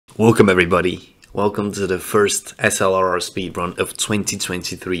Welcome everybody. Welcome to the first SLRR speedrun of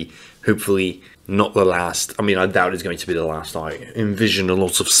 2023. Hopefully not the last. I mean, I doubt it's going to be the last. I envision a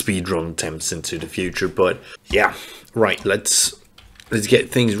lot of speedrun attempts into the future, but yeah. Right, let's get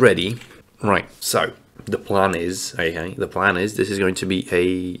things ready. Right, so the plan is, this is going to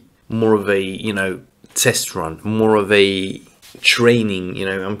be more of a, test run, more of a training.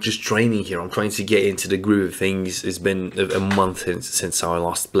 I'm just training here. I'm trying to get into the groove of things. It's been a month since I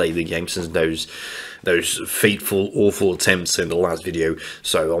last played the game, since those fateful, awful attempts in the last video.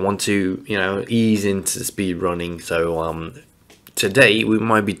 So I want to, ease into speed running. So today we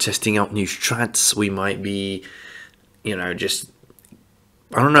might be testing out new strats. We might be, just,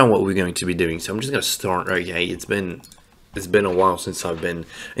 I don't know what we're going to be doing. So I'm just going to start. Okay, it's been a while since I've been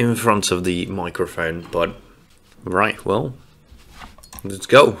in front of the microphone, but right, well, let's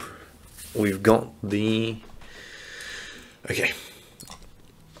go. We've got the... Okay.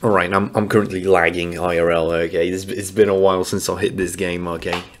 Alright, I'm currently lagging IRL, okay. It's been a while since I hit this game,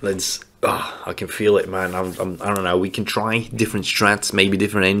 okay. Let's... I can feel it, man. I don't know. We can try different strats, maybe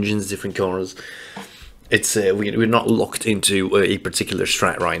different engines, different cars. It's we're not locked into a particular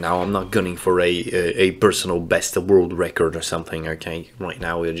strat right now. I'm not gunning for a personal best, a world record or something, okay. Right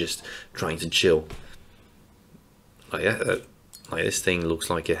now we're just trying to chill. Like that. Like this thing looks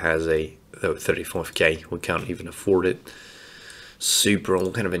like it has a 35k. We can't even afford it. Super.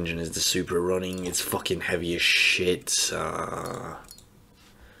 What kind of engine is the Super running? It's fucking heavy as shit.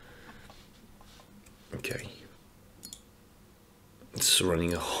 Okay. It's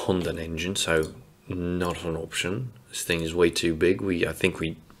running a Honda engine, so not an option. This thing is way too big. I think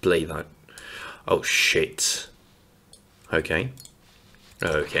we play that. Oh shit. Okay.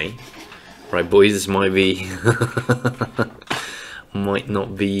 Okay. Right, boys. This might be. Might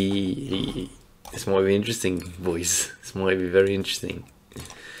not be. This might be interesting, boys. This might be very interesting.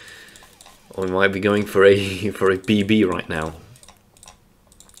 We might be going for a PB right now.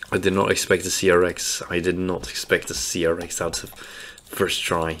 I did not expect a CRX. I did not expect a CRX out of first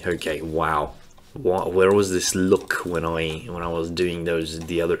try. Okay, wow. Where was this look when I was doing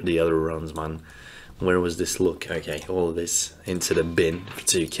the other runs, man? Where was this look? Okay, all of this into the bin for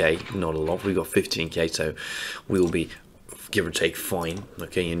 2k. Not a lot. We got 15k, so we'll be, give or take, fine.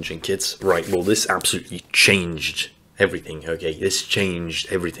 Okay, engine kits. Right, well, this absolutely changed everything. Okay, this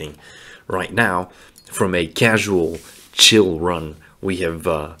changed everything. Right now, from a casual, chill run, we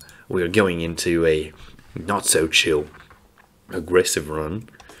are going into a not so chill, aggressive run.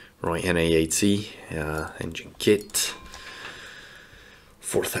 Right, NA80, engine kit,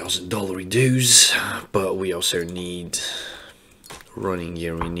 $4,000 dues, but we also need running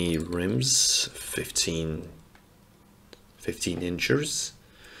gear. We need rims, 15 inches,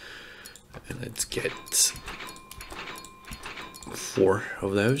 and let's get 4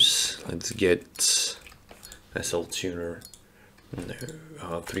 of those. Let's get SL tuner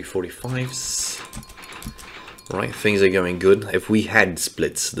 345s. Right, things are going good. If we had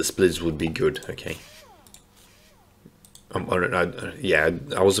splits, the splits would be good. Okay. Yeah,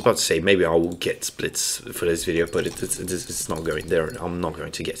 I was about to say maybe I will get splits for this video, but it's not going there. I'm not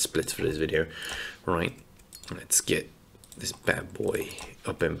going to get splits for this video. Right, let's get this bad boy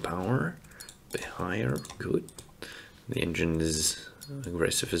up in power, a bit higher. Good. The engine is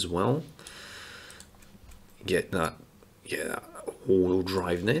aggressive as well. Get that, yeah, all-wheel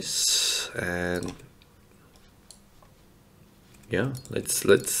driveness, and yeah, let's.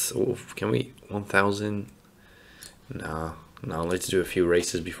 Oh, can we 1,000? No, let's do a few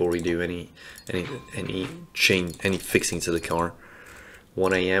races before we do any fixing to the car.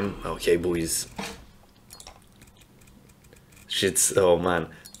 1 AM. Okay, boys. Shit's, oh man,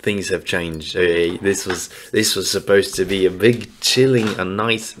 things have changed. Okay, this was supposed to be a big chilling and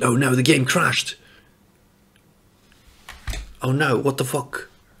nice. Oh no, the game crashed. Oh no, what the fuck?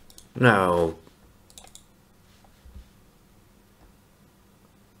 No.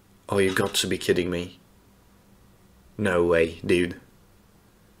 Oh, you got to be kidding me. No way, dude.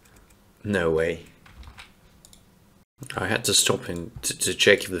 No way. I had to stop to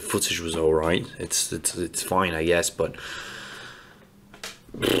check if the footage was alright. It's fine, I guess, but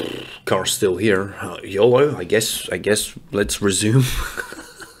car's still here. YOLO, I guess let's resume.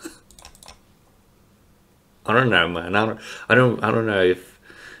 I don't know, man. I don't know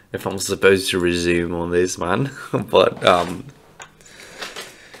if I'm supposed to resume on this, man. But I'm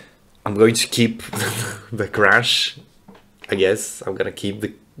going to keep the crash. I guess I'm gonna keep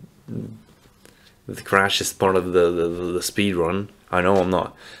the crash as part of the speed run. I know I'm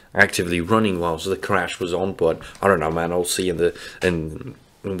not actively running while the crash was on, but I don't know, man. I'll see in the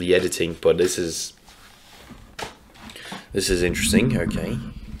editing. But this is interesting. Okay,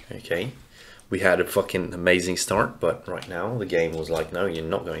 Okay, we had a fucking amazing start, but right now the game was like, no, you're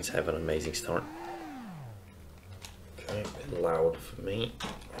not going to have an amazing start. Okay, a bit loud for me.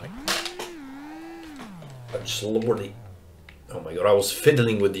 Right. I just lordy. Oh my god, I was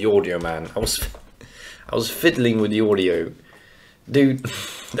fiddling with the audio, man. I was fiddling with the audio. Dude,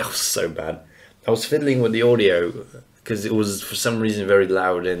 that was so bad. I was fiddling with the audio because it was for some reason very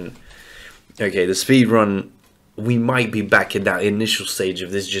loud. And okay, the speedrun, we might be back at that initial stage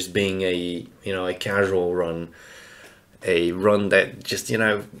of this just being a, you know, a casual run, a run that just, you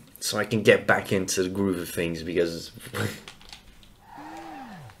know, so I can get back into the groove of things, because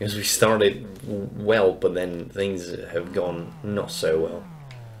we started well, but then things have gone not so well.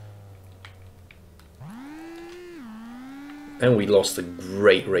 And we lost a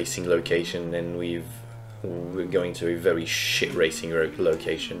great racing location, and we're going to a very shit racing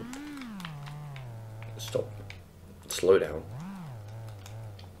location. Stop. Slow down.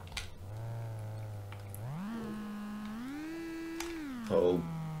 Oh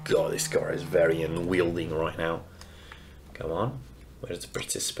god, this car is very unwieldy right now. Come on. Where's the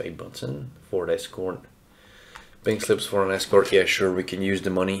participate button? Ford Escort. Bank slips for an Escort. Yeah, sure, we can use the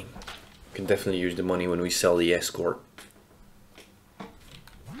money. We can definitely use the money when we sell the Escort.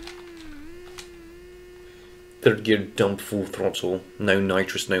 Third gear dump, full throttle, no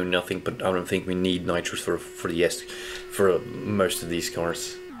nitrous, no nothing, but I don't think we need nitrous for most of these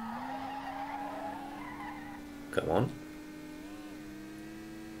cars. Come on.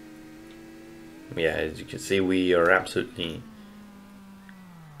 Yeah, as you can see, we are absolutely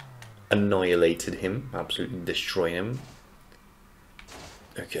annihilated him, absolutely destroyed him.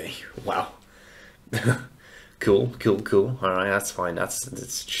 Okay, wow. Cool. Alright, that's fine, that's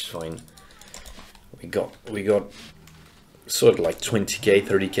just fine. We got sort of like 20k,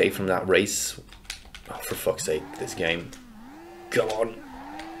 30k from that race. Oh, for fuck's sake, this game. Come on.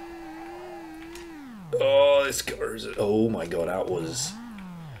 Oh, this car is... Oh my god, that was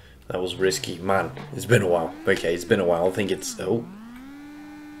risky. Man, it's been a while. Okay, it's been a while. I think it's... Oh.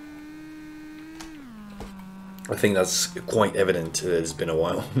 I think that's quite evident that it's been a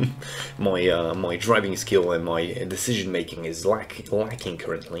while. My driving skill and my decision making is lacking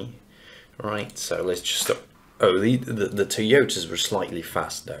currently. Right, so let's just stop. Oh, the Toyotas were slightly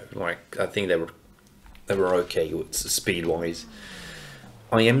fast though. Like, I think they were okay with speed wise.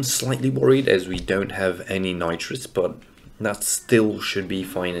 I am slightly worried as we don't have any nitrous, but that still should be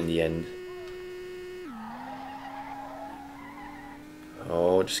fine in the end.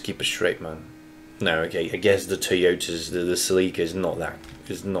 Oh, just keep it straight, man. No, okay, I guess the Toyotas, the Celica is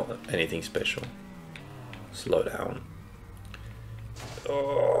not anything special. Slow down.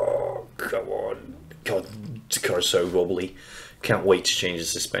 Oh, come on. God, the car's so wobbly. Can't wait to change the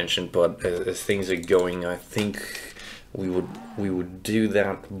suspension, but as things are going, I think we would do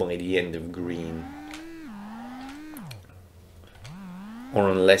that by the end of green. Or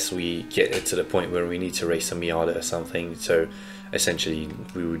unless we get it to the point where we need to race a Miata or something, so essentially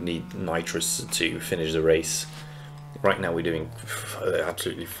we would need nitrous to finish the race. Right now we're doing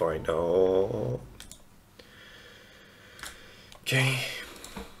absolutely fine. Oh. Okay.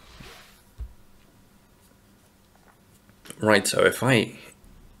 Right, so if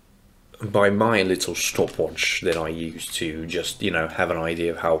by my little stopwatch that I use to just, you know, have an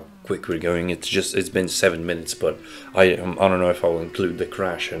idea of how quick we're going, it's been 7 minutes, but I don't know if I'll include the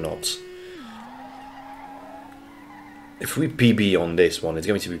crash or not. If we PB on this one, it's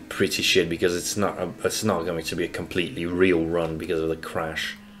going to be pretty shit, because it's not going to be a completely real run because of the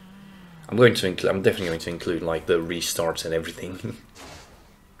crash. I'm definitely going to include like the restarts and everything.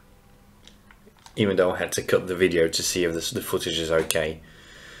 Even though I had to cut the video to see if the footage is okay,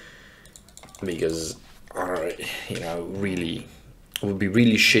 because you know, really, it would be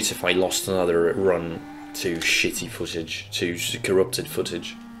really shit if I lost another run to shitty footage, to corrupted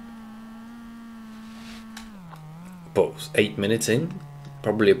footage. But 8 minutes in,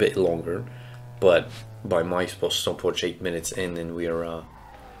 probably a bit longer, but by my stopwatch 8 minutes in, and we are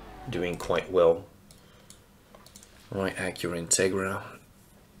doing quite well. Right, Acura Integra.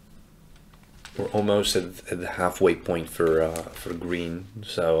 We're almost at the halfway point for green,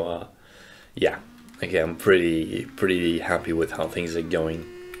 so yeah. Again, I'm pretty happy with how things are going.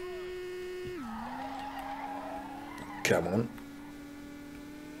 Come on.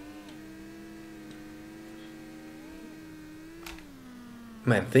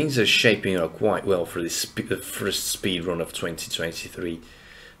 Man, things are shaping up quite well for this first speed run of 2023.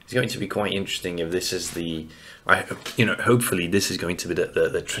 It's going to be quite interesting if this is hopefully this is going to be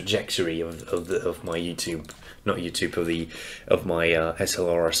the trajectory of my YouTube, not YouTube, of my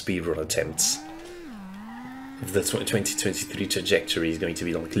SLR speedrun attempts. if the 2023 trajectory is going to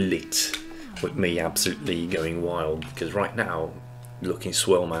be like lit with me absolutely going wild, because right now looking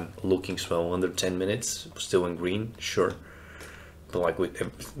swell, man, looking swell. Under 10 minutes, still in green, sure, but like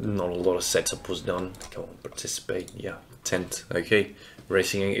with not a lot of setup was done. Come on, participate. Yeah, 10th. Okay,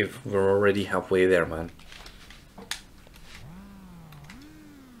 racing, if we're already halfway there, man.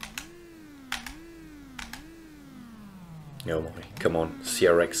 Oh my, come on,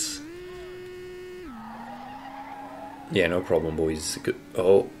 CRX. Yeah, no problem, boys. Good.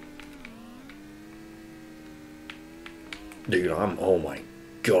 Oh, dude, oh my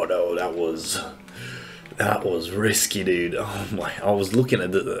god, oh, that was risky, dude. Oh my, I was looking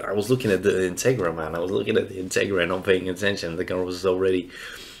at the Integra, man. I was looking at the Integra and not paying attention. The car was already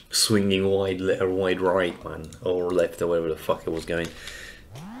swinging wide right, man, or left, or wherever the fuck it was going.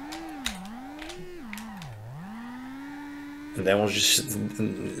 And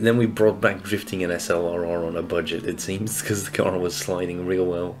then we brought back drifting and SLRR on a budget, it seems, because the car was sliding real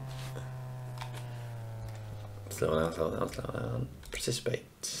well. Slow down, participate.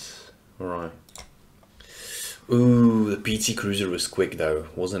 Alright. Ooh, the PT Cruiser was quick though,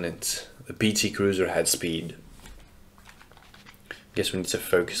 wasn't it? The PT Cruiser had speed. Guess we need to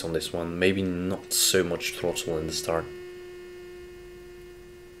focus on this one. Maybe not so much throttle in the start.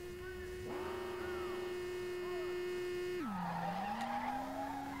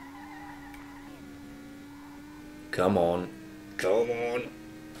 Come on, come on,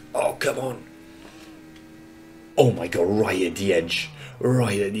 oh come on. Oh my god, right at the edge,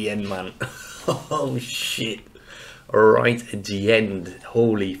 man. Oh shit, right at the end.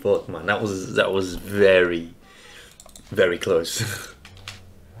 Holy fuck, man, that was very, very close.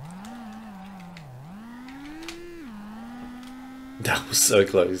 That was so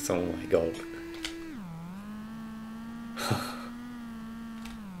close, oh my god.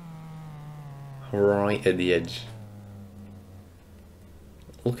 Right at the edge.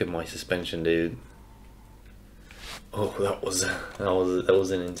 Look at my suspension, dude. Oh, that was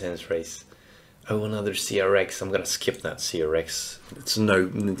an intense race. Oh, another CRX. I'm gonna skip that CRX. It's no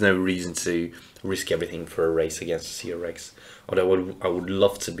reason to risk everything for a race against a CRX. Although I would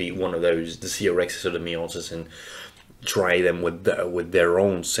love to beat one of those, the CRXs or the Miatas, and try them with their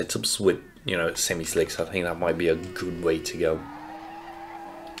own setups with, you know, semi slicks. I think that might be a good way to go.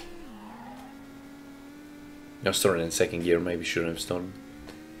 I started in second gear. Maybe shouldn't have started.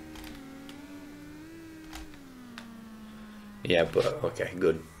 Yeah, but okay,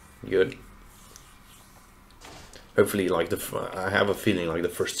 good. Hopefully, like I have a feeling like the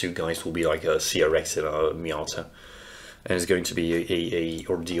first two guys will be like a CRX and a Miata, and it's going to be a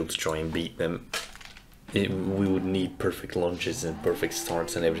ordeal to try and beat them. We would need perfect launches and perfect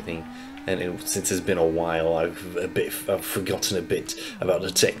starts and everything. And since it's been a while, I've forgotten a bit about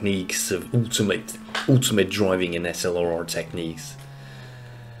the techniques of ultimate driving and SLRR techniques.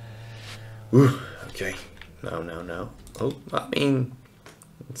 Ooh, okay. No. Oh, I mean,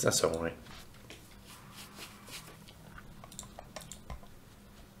 that's alright.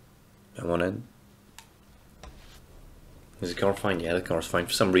 At one end. Is the car fine? Yeah, the car's fine.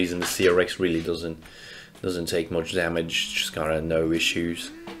 For some reason, the CRX really doesn't take much damage. Just kind of no issues.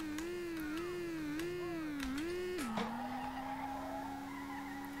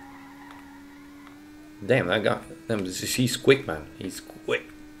 Damn, that guy. He's quick, man. He's quick.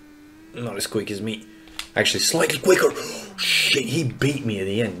 Not as quick as me. Actually, slightly quicker. Oh, shit, he beat me at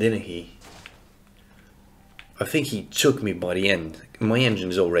the end, didn't he? I think he took me by the end. My engine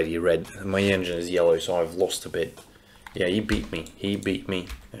is already red. My engine is yellow, so I've lost a bit. Yeah, he beat me.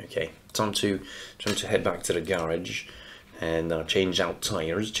 Okay, time to head back to the garage and change out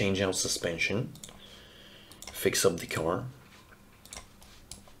tires, change out suspension, fix up the car.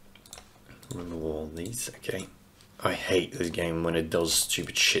 Remove all these. Okay. I hate this game when it does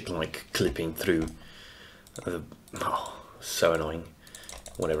stupid shit like clipping through. Oh, so annoying.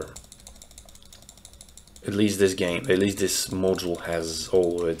 Whatever. At least this module has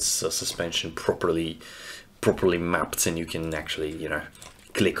all its suspension properly mapped, and you can actually, you know,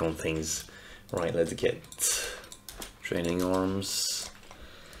 click on things. Right, let's get training arms,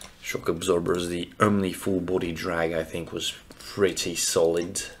 shock absorbers. The Omni full body drag, I think, was pretty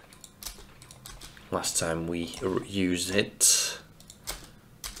solid last time we used it.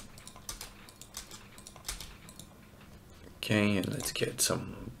 Okay, and let's get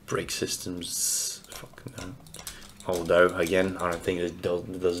some brake systems. Fuck no. Although, again, I don't think it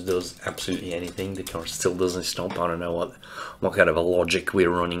does absolutely anything. The car still doesn't stop. I don't know what kind of a logic we're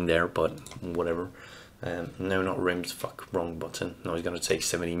running there, but whatever. No, not rims. Fuck, wrong button. No, it's gonna take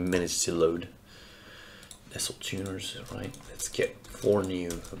 70 minutes to load. SL tuners, right? Let's get 4 new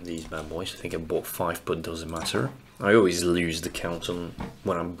of these bad boys. I think I bought 5, but it doesn't matter. I always lose the count on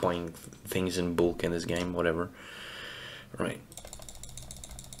when I'm buying things in bulk in this game, whatever. Right.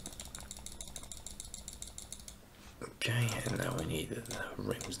 Okay, and now we need the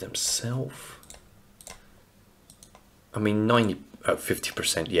rims themselves. I mean,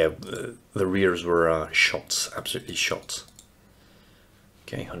 50%, yeah, the rears were shots, absolutely shots.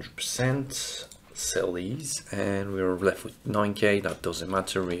 Okay, 100%, sell these, and we're left with 9k, that doesn't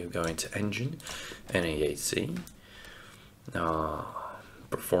matter, we are going to engine, NA8C,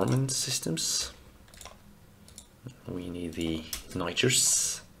 performance systems, we need the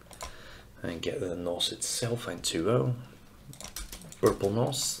nitrous, and get the NOS itself, and 2.0, purple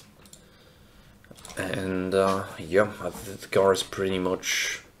NOS. And yeah, the car is pretty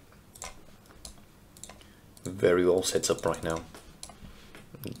much very well set up right now.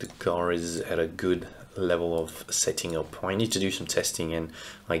 The car is at a good level of setting up. I need to do some testing and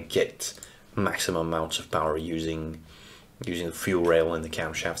I get maximum amounts of power using the fuel rail and the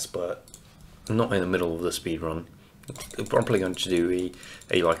camshafts, but not in the middle of the speed run. I'm probably going to do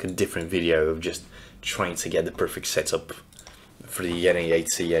a different video of just trying to get the perfect setup for the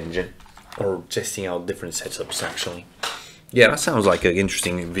NA8C engine. Or testing out different setups actually. Yeah, that sounds like an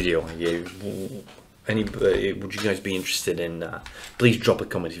interesting video idea. Would you guys be interested in, please drop a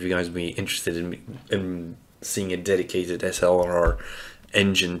comment if you guys be interested in seeing a dedicated SLR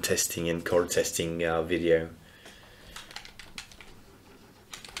engine testing and car testing video.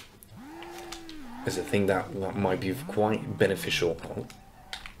 It's a thing that might be quite beneficial.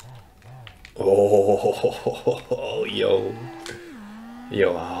 Oh, yo.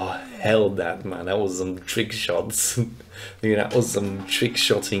 Yo, I held that, man. That was some trick shots. Dude, that was some trick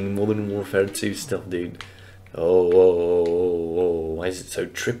shotting Modern Warfare 2 stuff, dude. Oh, why is it so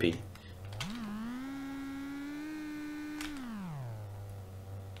trippy?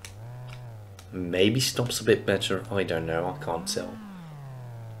 Maybe stops a bit better. I don't know. I can't tell.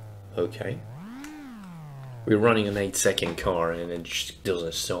 Okay. We're running an 8-second car and it just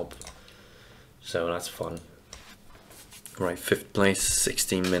doesn't stop. So that's fun. Right, 5th place,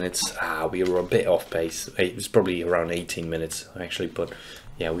 16 minutes. We were a bit off pace. It was probably around 18 minutes actually, but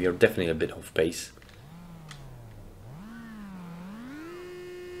yeah, we are definitely a bit off pace.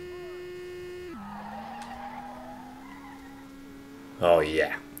 Oh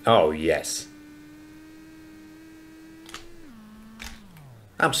yeah, oh yes.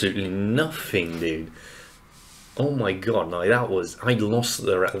 Absolutely nothing, dude. Oh my god, no, that was, I lost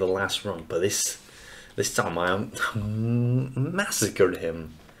the last run, but this time I massacred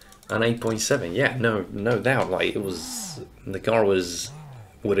him. An 8.7, yeah, no doubt. Like, it was, the car was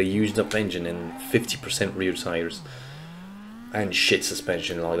with a used up engine and 50% rear tires and shit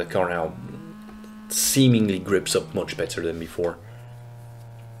suspension. Like, the car now seemingly grips up much better than before.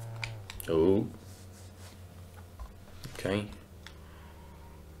 Oh, okay.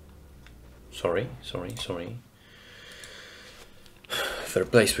 Sorry. 3rd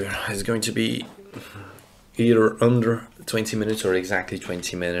place is going to be either under 20 minutes or exactly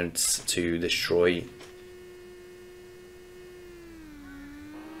 20 minutes to destroy.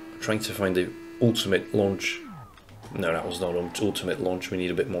 Trying to find the ultimate launch. No, that was not ultimate launch. We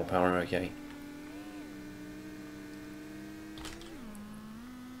need a bit more power. Okay.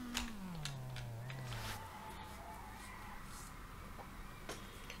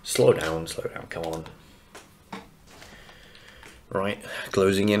 Slow down, come on. Right,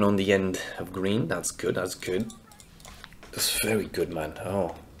 closing in on the end of green. That's good, that's very good, man.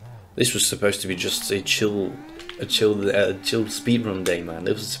 Oh, this was supposed to be just a chill speedrun day, man.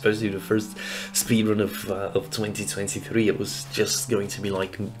 It was supposed to be the first speedrun of 2023. It was just going to be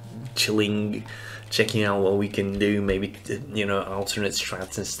like chilling, checking out what we can do, maybe, you know, alternate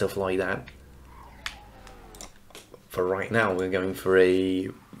strats and stuff like that. For right now, we're going for a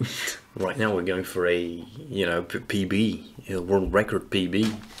you know, PB, a world record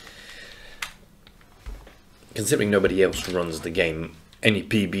PB. Considering nobody else runs the game, any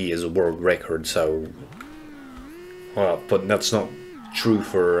PB is a world record. So, well, but that's not true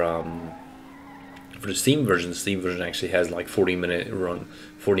for the Steam version. The Steam version actually has like 40-minute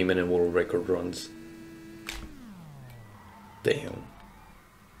world record runs. Damn.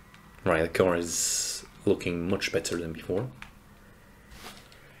 Right, the car is looking much better than before.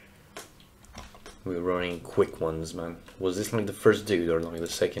 We're running quick ones, man. Was this like the first dude or like the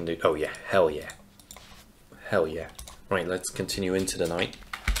second dude? Oh yeah, hell yeah. Hell yeah. Right, let's continue into the night.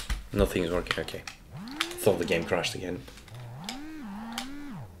 Nothing's working, okay. Thought the game crashed again.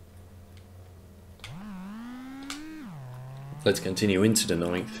 Let's continue into the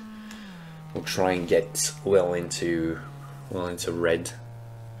 9th. We'll try and get well into red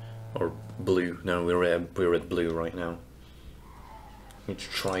or blue. No, we're at blue right now. Let's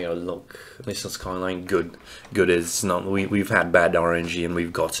try our luck. This is Skyline. Good. Is not. We've had bad RNG and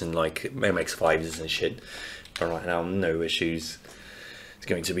we've gotten like MX5s and shit. But right now, no issues. It's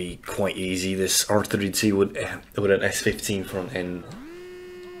going to be quite easy. This R32 with an S15 front end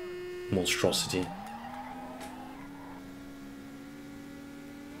monstrosity.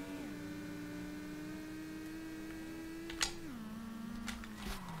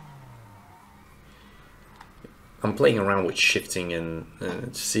 I'm playing around with shifting and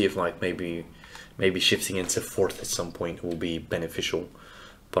to see if like maybe shifting into fourth at some point will be beneficial,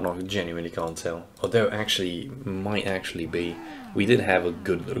 but I genuinely can't tell. Although actually might actually be. We did have a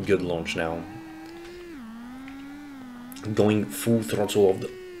good launch now. Going full throttle of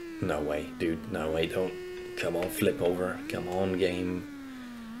the. No way, dude. No way. Don't. Come on, flip over. Come on,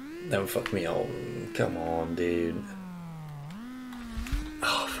 game. Don't fuck me up. Come on, dude.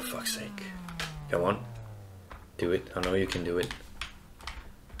 Oh, for fuck's sake. Come on. Do it. I know you can do it.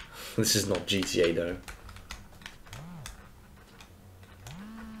 This is not GTA though.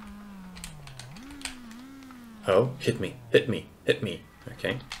 Oh, hit me.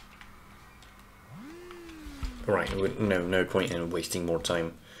 Okay. Right, no point in wasting more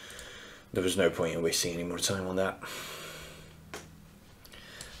time. There was no point in wasting any more time on that.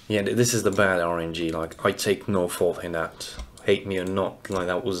 Yeah, this is the bad RNG. Like, I take no fault in that. Hate me or not, like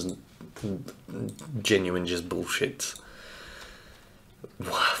that was genuine just bullshit.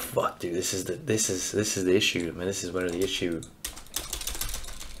 Wow, fuck, dude, this is the issue. I mean, this is where the issue.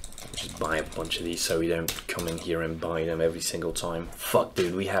 Just buy a bunch of these so we don't come in here and buy them every single time. Fuck,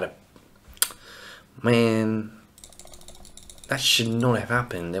 dude, we had a man. That should not have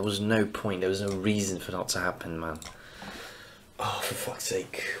happened. There was no point. There was no reason for that to happen, man. Oh, for fuck's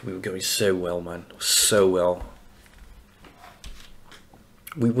sake, we were going so well, man, so well.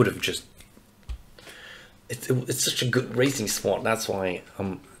 We would have just. It's such a good racing spot. That's why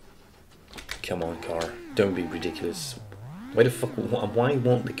I'm. Come on, car. Don't be ridiculous. Why the fuck? Why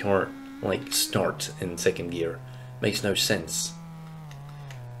won't the car like start in second gear? Makes no sense.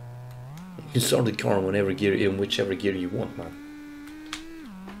 You can start the car in whichever gear you want, man.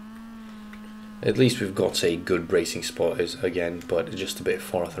 At least we've got a good racing spot again, but just a bit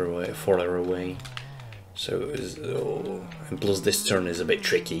farther away. So, and plus this turn is a bit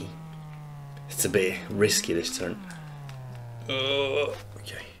tricky. It's a bit risky this turn.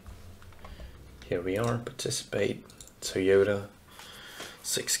 Okay. Here we are, participate. Toyota.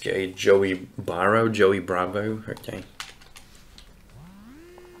 6K, Joey Bravo, okay.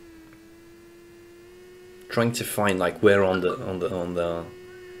 Trying to find like where on the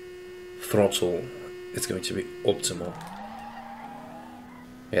throttle it's going to be optimal.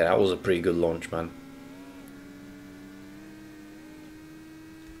 Yeah, that was a pretty good launch, man.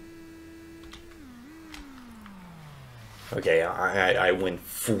 Okay, I went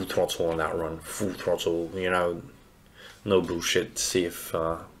full throttle on that run, full throttle, you know, no bullshit, see if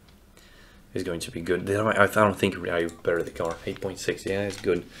it's going to be good. I don't think I repaired the car. 8.6, yeah, it's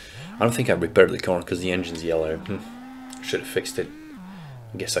good. I don't think I repaired the car because the engine's yellow. Should have fixed it.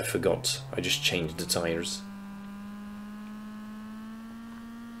 I guess I forgot. I just changed the tires.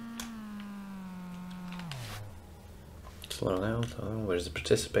 Slow down. Oh, where's the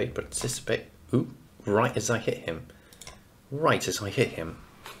participate? Participate. Ooh, right as I hit him. Right as I hit him.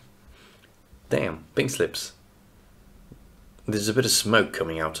 Damn, pink slips. There's a bit of smoke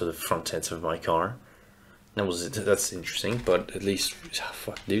coming out of the front end of my car. That's interesting, but at least,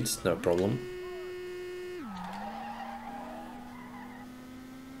 fuck, dude, it's no problem.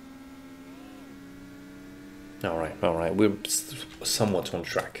 Alright, we're somewhat on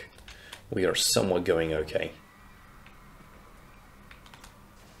track. We are somewhat going okay.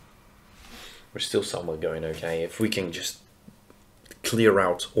 We're still somewhat going okay. If we can just clear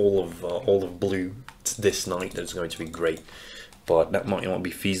out all of blue this night, that's going to be great. But that might not be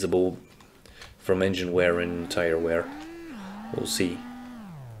feasible from engine wear and tire wear. We'll see.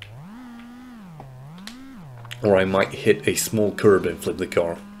 Or I might hit a small curb and flip the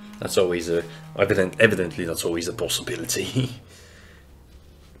car. That's always evidently that's always a possibility.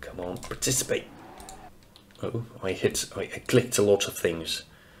 Come on, participate. Oh, I clicked a lot of things.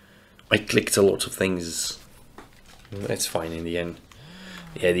 That's fine in the end.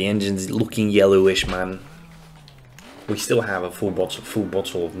 Yeah, the engine's looking yellowish, man. We still have a full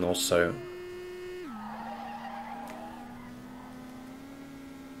bottle of NOS, so.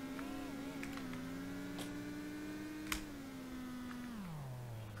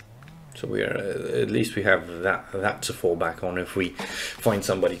 So we are at least we have that to fall back on if we find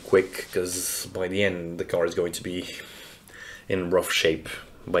somebody quick, because by the end the car is going to be in rough shape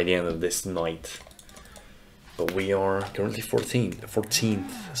by the end of this night. But we are currently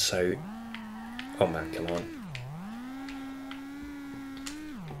 14th, so oh man, come on.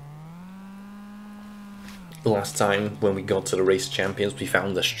 Last time when we got to the race champions, we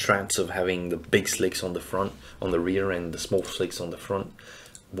found the strats of having the big slicks on the front, on the rear, and the small slicks on the front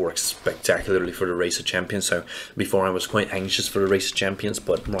works spectacularly for the race of champions. So before I was quite anxious for the race of champions,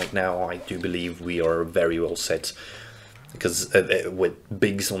 but right now I do believe we are very well set, because with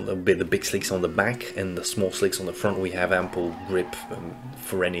the big slicks on the back and the small slicks on the front, we have ample grip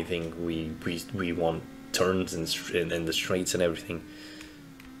for anything we want, turns and the straights and everything.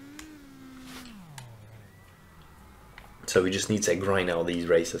 So we just need to grind out these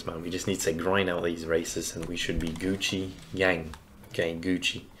races, man. We just need to grind out these races and we should be Gucci gang. Okay,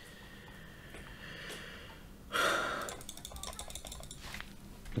 Gucci.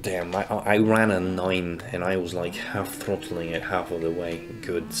 Damn, I ran a 9 and I was like half throttling it half of the way.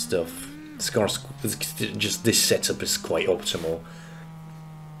 Good stuff. Just this setup is quite optimal.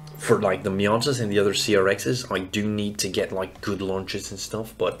 For like the Miatas and the other CRXs, I do need to get like good launches and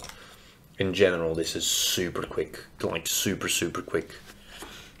stuff, but in general this is super quick, like super quick.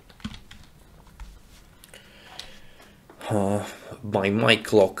 By my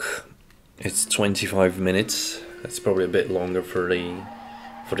clock it's 25 minutes. That's probably a bit longer for the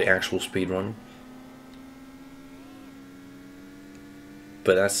actual speedrun,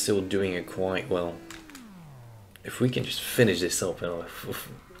 but that's still doing it quite well. If we can just finish this up, and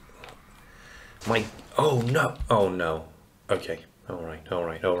oh no, okay, all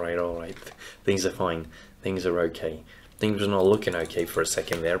right. Things are fine. Things are okay. Things are not looking okay for a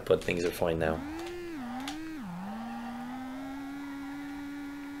second there, but things are fine now.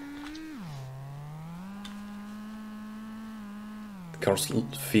 The car's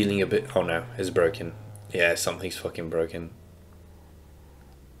feeling a bit. Oh no, it's broken. Yeah, something's fucking broken.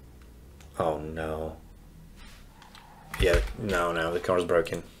 Oh no. Yeah, no, the car's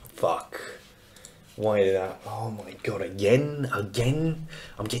broken. Fuck. Why did that? Oh my god, again? I'm getting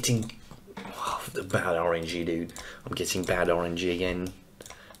bad RNG, dude. I'm getting bad RNG again.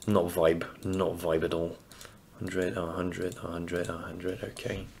 Not vibe at all. 100,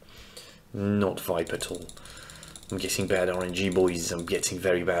 okay. Not vibe at all. I'm getting bad RNG, boys. I'm getting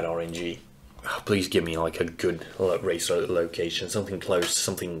very bad RNG. Oh, please give me like a good race location, something close,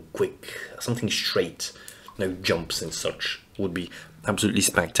 something quick, something straight. No jumps and such would be absolutely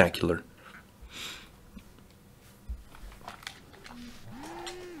spectacular.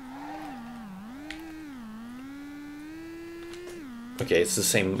 Okay, it's the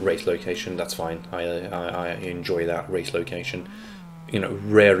same race location, that's fine. I enjoy that race location. You know,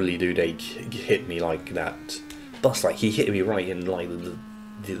 rarely do they hit me like that. Plus, like, he hit me right in like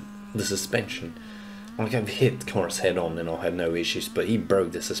the suspension. Like, I've hit cars head on and I had no issues, but he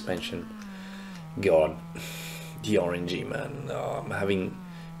broke the suspension. God, the RNG, man. I'm having.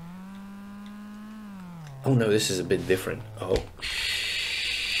 Oh no, this is a bit different. Oh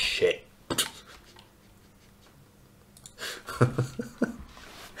shit.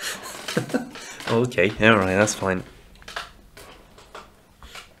 Okay, alright, that's fine.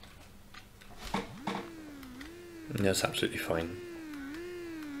 That's absolutely fine.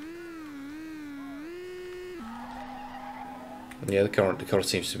 Yeah, the car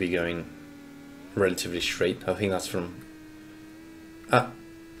seems to be going relatively straight. I think that's from.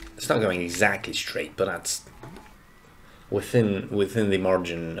 It's not going exactly straight, but that's within the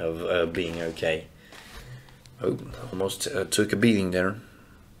margin of being okay. Oh, almost took a beating there.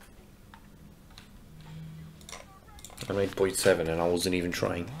 I'm 8.7 and I wasn't even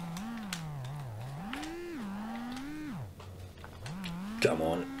trying. Come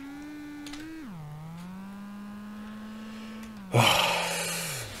on.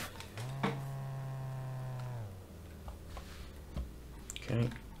 Okay.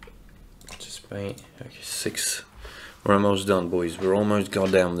 Just wait. Okay, 6. We're almost done, boys. We're almost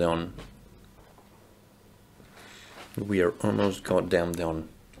goddamn done. We are almost goddamn done.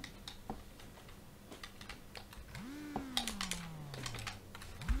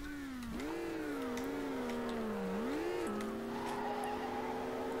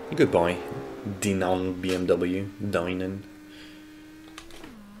 Goodbye, Dinan BMW, Dinan.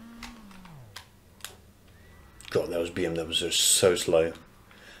 God, those BMWs are so slow.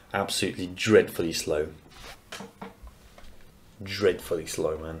 Absolutely dreadfully slow. Dreadfully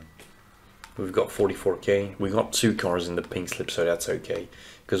slow, man. We've got 44k. We got 2 cars in the pink slip, so that's okay.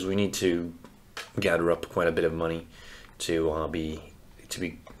 Because we need to gather up quite a bit of money to be to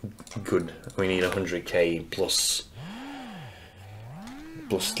be good. We need 100k plus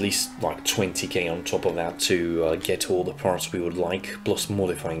at least like 20k on top of that to get all the parts we would like, plus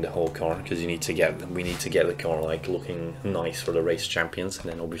modifying the whole car, because we need to get the car like looking nice for the race champions,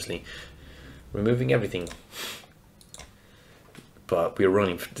 and then obviously removing everything. But we're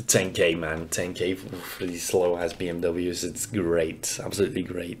running for the 10k, man. 10k for these slow ass BMWs. It's great, absolutely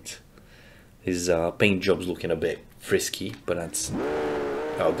great. His paint job's looking a bit frisky, but that's,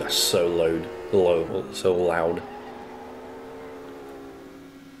 oh gosh, so low, so loud.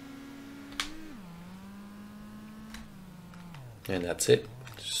 And that's it.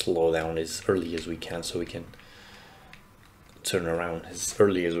 Slow down as early as we can so we can turn around as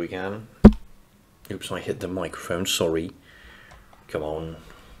early as we can. Oops, I hit the microphone, sorry. Come on.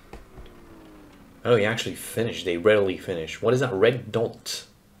 Oh, he actually finished. They rarely finish. What is that red dot?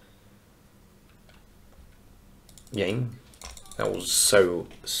 Game? That was so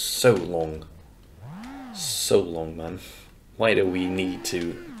long. So long, man. Why do we need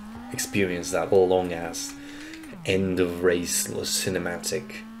to experience that long ass end of race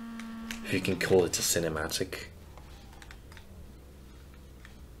cinematic, if you can call it a cinematic?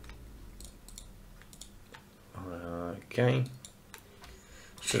 Okay,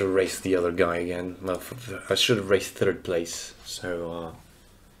 should have raced the other guy again. Well, I should have raced third place, so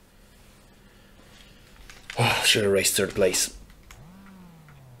should have raced third place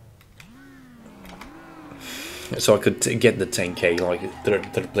so I could get the 10k. Like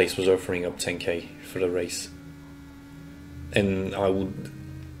third place was offering up 10k for the race, and I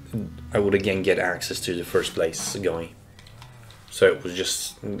would again get access to the first place guy. So it was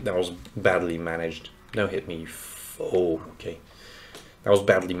just, that was badly managed. Don't hit me. Oh, okay. That was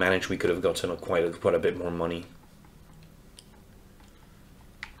badly managed. We could have gotten quite a bit more money.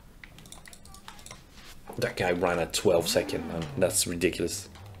 That guy ran at 12 seconds, man. That's ridiculous.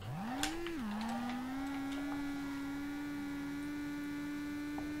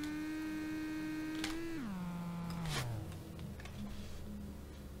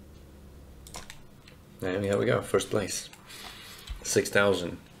 And here we go, first place.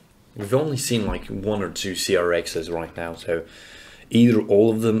 6,000. We've only seen like 1 or 2 CRXs right now, so either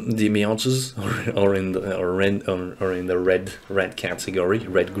all of them, the Miatas, are in the red category,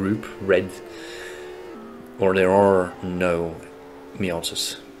 red group, red, or there are no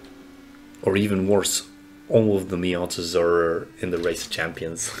Miatas, or even worse, all of the Miatas are in the race of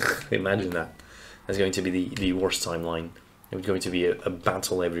champions. Imagine that. That's going to be the worst timeline. It's going to be a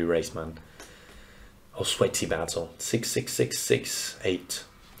battle every race, man. Oh, sweaty battle. 6, 6, 6, 6, 8.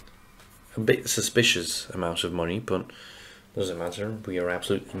 A bit suspicious amount of money, but doesn't matter. We are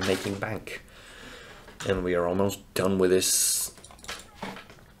absolutely making bank, and we are almost done with this.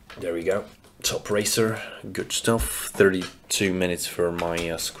 There we go. Top racer, good stuff. 32 minutes for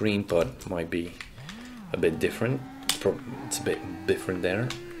my screen, but might be a bit different. It's a bit different there.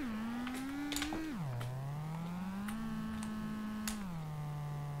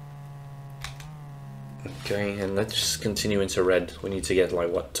 Okay, and let's just continue into red. We need to get like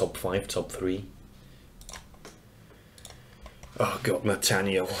what, top 5, top 3. Oh god,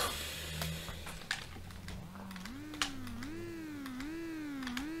 Nathaniel.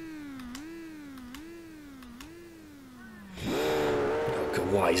 Oh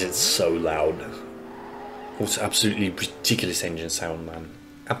god, why is it so loud? It's absolutely ridiculous engine sound, man.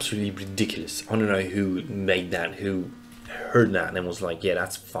 Absolutely ridiculous. I don't know who made that, who heard that and was like, yeah,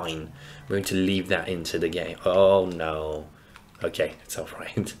 that's fine. We're going to leave that into the game. Oh no. Okay, it's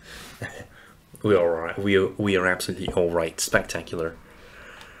alright. We're alright. We are absolutely alright. Spectacular.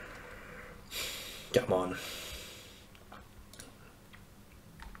 Come on.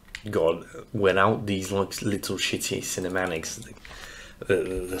 God, without these like little shitty cinematics,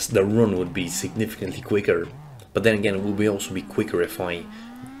 the run would be significantly quicker. But then again, it would also be quicker if I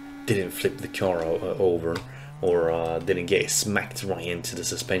didn't flip the car over, or didn't get smacked right into the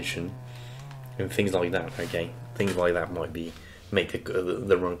suspension and things like that. Okay, things like that might be make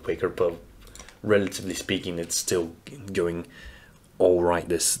the run quicker, but relatively speaking, it's still going all right.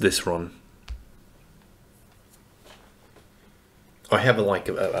 This run, I have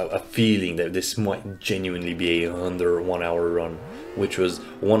a feeling that this might genuinely be a under 1 hour run, which was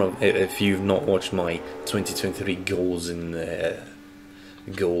one of, if you've not watched my 2023 goals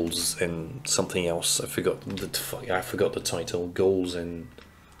and something else, I forgot the title. Goals and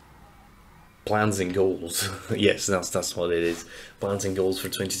plans and goals. Yes, that's what it is. Plans and goals for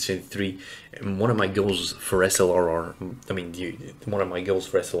 2023. And one of my goals for SLRR, one of my goals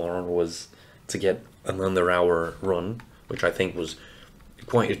for SLRR was to get an under hour run, which I think was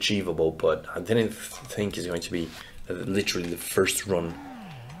quite achievable, but I didn't think it's going to be literally the first run.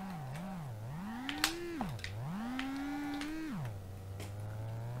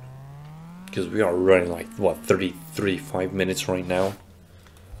 Because we are running like, what, 35 minutes right now?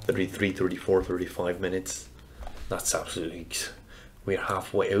 33, 34, 35 minutes. That's absolutely... We're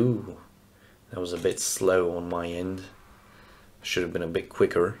halfway. Ooh, that was a bit slow on my end. Should have been a bit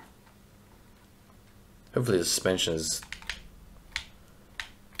quicker. Hopefully the suspension is...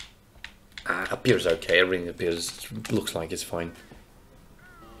 appears okay. Everything appears... looks like it's fine.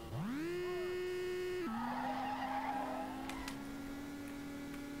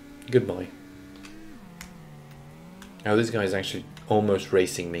 Goodbye. Now this guy is actually almost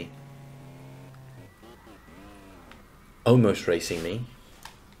racing me. Almost racing me.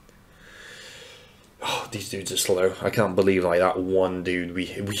 Oh, these dudes are slow. I can't believe like that one dude. We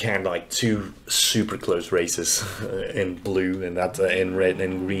had like 2 super close races in blue and that in red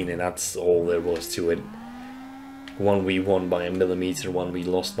and green, and that's all there was to it. One we won by a millimeter, one we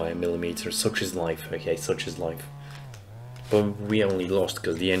lost by a millimeter. Such is life. Okay, such is life. But we only lost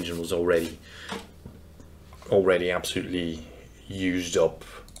because the engine was already absolutely used up.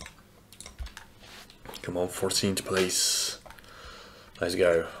 Come on, 14th place. Let's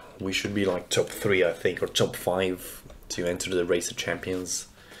go. We should be like top 3, I think, or top 5 to enter the Race of Champions.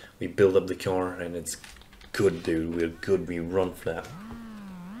 We build up the car and it's good, dude. We're good. We run for that.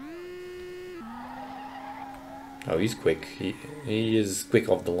 Oh, he's quick. He is quick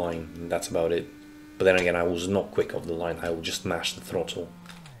off the line, and that's about it. But then again, I was not quick off the line. I will just mash the throttle.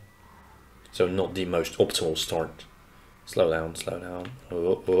 So not the most optimal start. Slow down, slow down.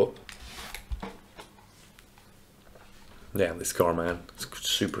 Oh, oh. Yeah, this car, man, it's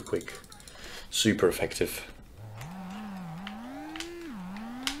super quick, super effective.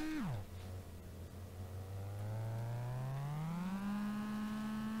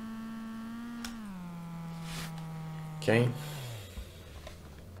 Okay.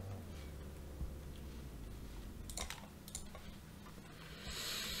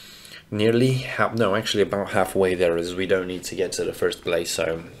 Nearly, no, actually about halfway there, as we don't need to get to the first place,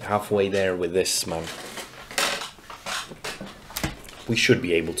 so halfway there with this, man. We should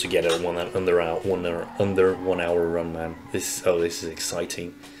be able to get a under 1 hour run, man. This is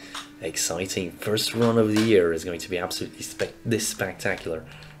exciting, exciting. First run of the year is going to be absolutely spectacular.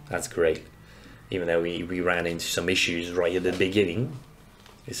 That's great. Even though we ran into some issues right at the beginning.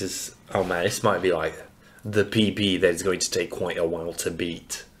 This is, oh man, this might be like the PB that's going to take quite a while to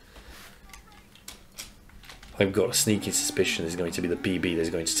beat. I've got a sneaky suspicion it's going to be the PB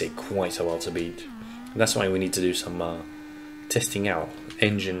that's going to take quite a while to beat. And that's why we need to do some testing out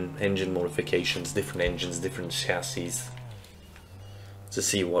engine modifications, different engines, different chassis, to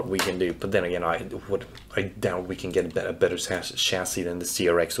see what we can do. But then again, I doubt we can get a better chassis than the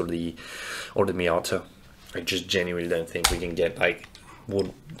CRX or the Miata. I just genuinely don't think we can get, like,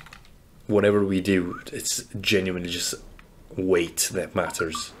 whatever we do, it's genuinely just weight that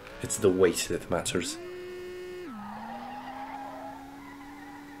matters. It's the weight that matters.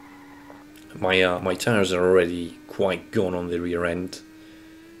 My tires are already quite gone on the rear end,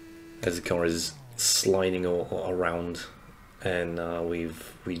 as the car is sliding all around, and we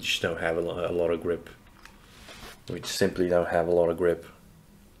just don't have a lot of grip. We simply don't have a lot of grip.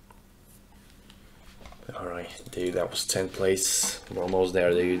 All right, dude, that was 10th place. We're almost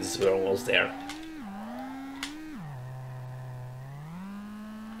there, dudes. We're almost there.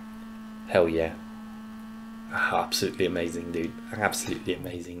 Hell yeah! Absolutely amazing, dude. Absolutely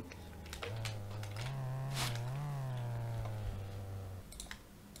amazing.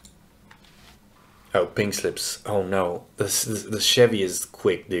 Oh, pink slips. Oh no, the Chevy is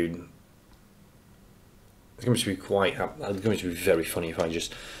quick, dude. It's going to be it's going to be very funny if I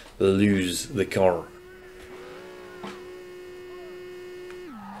just lose the car.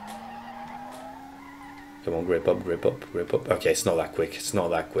 Come on, grip up, grip up, grip up. Okay, it's not that quick. It's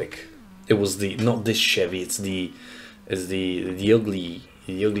not that quick. It was not this Chevy. It's the ugly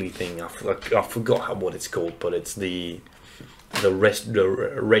thing. I forgot what it's called, but it's the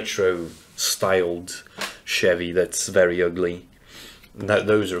retro styled Chevy that's very ugly.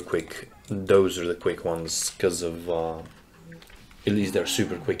 Those are quick. Those are the quick ones because of at least they're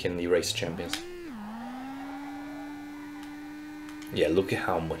super quick in the Race Champions. Yeah, look at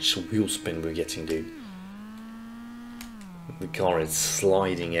how much wheel spin we're getting, dude. The car is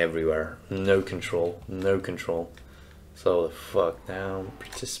sliding everywhere. No control. No control. So the fuck down.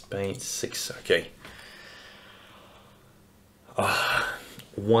 Participate 6. Okay.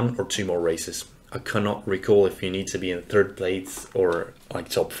 1 or 2 more races. I cannot recall if you need to be in 3rd place or like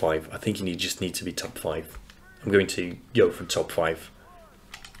top 5. I think you just need to be top 5. I'm going to go for top 5.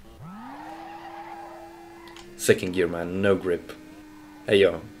 Second gear, man, no grip. Hey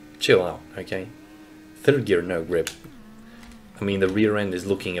yo, chill out, okay? Third gear, no grip. I mean, the rear end is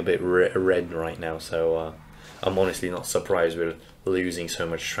looking a bit red right now, so I'm honestly not surprised we're losing so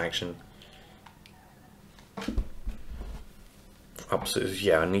much traction. Absolutely,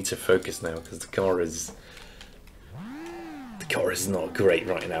 yeah, I need to focus now because the car is not great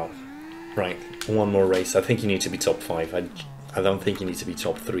right now. Right, one more race. I think you need to be top 5. I don't think you need to be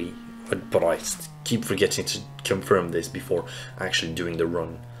top 3, but I keep forgetting to confirm this before actually doing the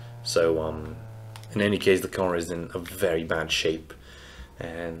run. So in any case, the car is in a very bad shape,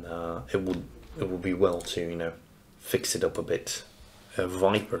 and it would be well to, you know, fix it up a bit. A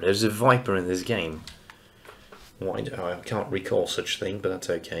Viper. There's a Viper in this game. Why? I can't recall such thing, but that's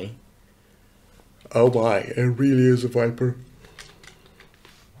okay. Oh my! It really is a Viper.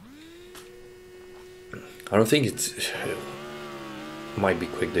 I don't think it might be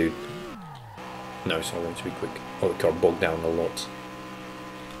quick, dude. No, it's not going to be quick. Oh, the car bogged down a lot.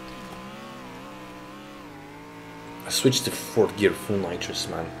 I switched to 4th gear full nitrous,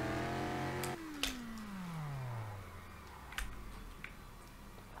 man.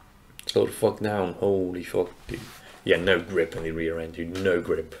 Slow the fuck down. Holy fuck, dude. Yeah, no grip in the rear end, dude. No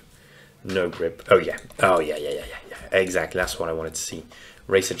grip. No grip. Oh yeah. Oh yeah. Exactly. That's what I wanted to see.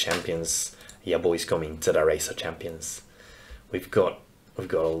 Racer Champions. Yeah, boys, coming to the Racer Champions. We've got a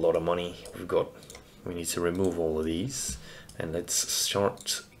lot of money. We need to remove all of these, and let's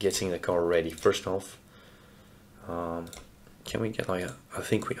start getting the car ready. First off, can we get like I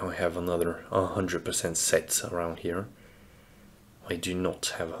think I have another 100% set around here. I do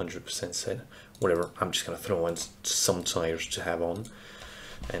not have 100% set. Whatever. I'm just gonna throw in some tires to have on,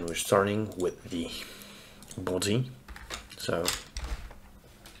 and we're starting with the body. So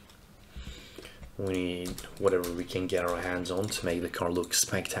we need whatever we can get our hands on to make the car look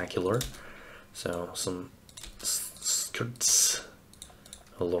spectacular. So some skirts,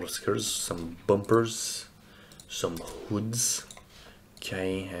 a lot of skirts, some bumpers, some hoods.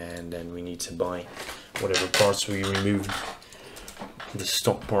 Okay, and then we need to buy whatever parts we removed, the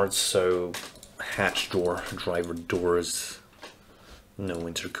stock parts. So hatch door, driver doors, no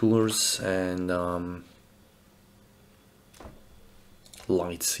intercoolers, and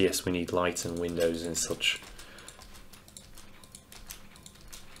lights. Yes, we need lights and windows and such.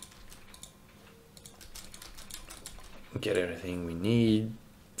 Get everything we need.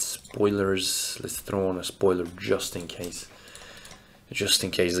 Spoilers. Let's throw on a spoiler just in case. Just in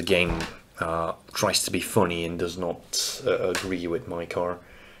case the game tries to be funny and does not agree with my car.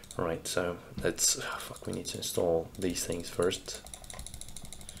 Right, so let's... fuck, we need to install these things first.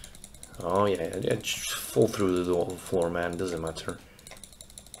 Oh yeah, just fall through the floor, man. Doesn't matter.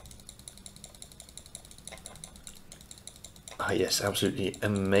 Ah, yes, absolutely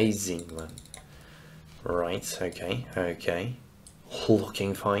amazing, man. Right, okay.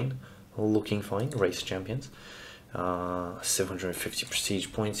 Looking fine. Race Champions. 750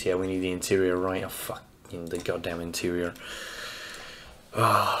 prestige points. Yeah, we need the interior, right? Oh, fuck, the goddamn interior.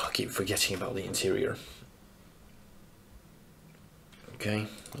 Oh, I keep forgetting about the interior. Okay,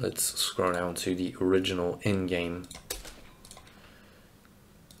 let's scroll down to the original in-game.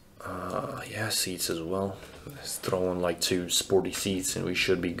 Yeah, seats as well. Let's throw on like 2 sporty seats and we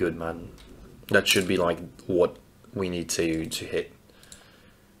should be good, man. That should be like what we need to hit.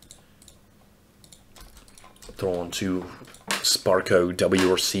 Throw on 2 Sparco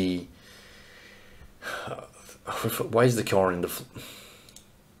WRC. Why is the car in the...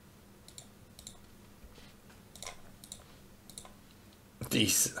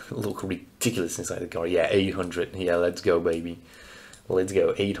 These look ridiculous inside the car. Yeah, 800. Yeah, let's go, baby. Let's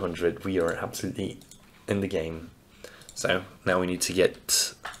go, 800. We are absolutely in the game. So now we need to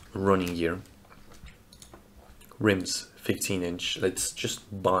get running gear. Rims, 15-inch. Let's just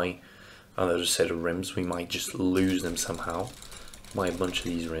buy another set of rims. We might just lose them somehow. Buy a bunch of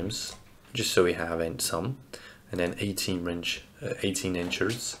these rims, just so we have some. And then 18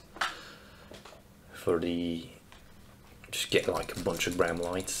 inchers for the... Just get like a bunch of gram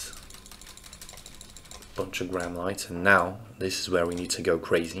lights. And now this is where we need to go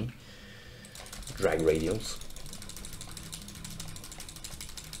crazy. Drag radials.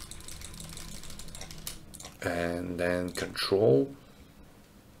 And then control.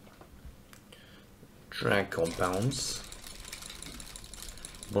 Drag compounds.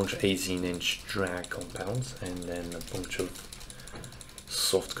 A bunch of 18-inch drag compounds, and then a bunch of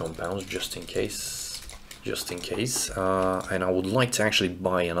soft compounds just in case. And I would like to actually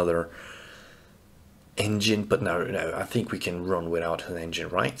buy another engine, but no, I think we can run without an engine,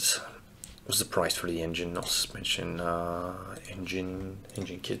 right? What's the price for the engine? Not suspension,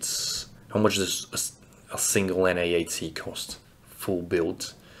 engine kits. How much does a single NA8C cost full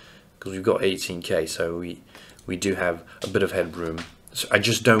build, because we've got 18k, so we do have a bit of headroom. So I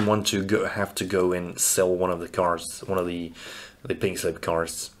just don't want to have to go and sell one of the cars, one of the pink slip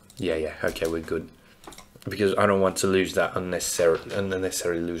cars. Yeah, okay, we're good, because I don't want to lose that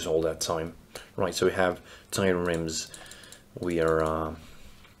unnecessarily lose all that time. Right, so we have tire rims. We are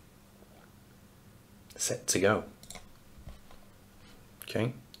set to go.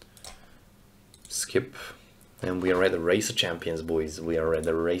 Okay, skip, and we are at the Racer Champions, boys. We are at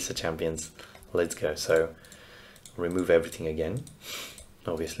the Racer Champions. Let's go. So remove everything again.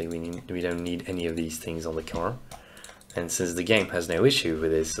 Obviously we don't need any of these things on the car, and since the game has no issue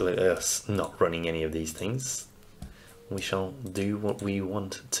with us not running any of these things, we shall do what we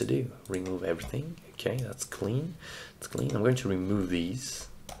want to do. Remove everything. Okay, that's clean. It's clean. I'm going to remove these.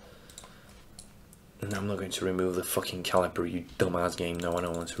 And I'm not going to remove the fucking caliper, you dumbass game. No, I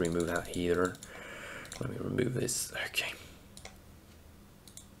don't want to remove that either. Let me remove this. Okay.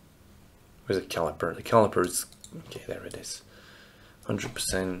 Where's the caliper? The caliper is... okay, there it is.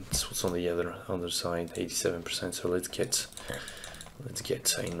 100%. What's on the other side? 87%. So let's get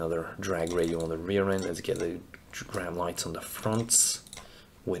another drag radio on the rear end. Let's get the gram lights on the fronts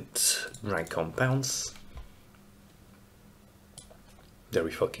with drag compounds. There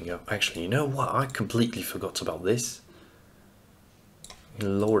we fucking go. Actually, you know what? I completely forgot about this.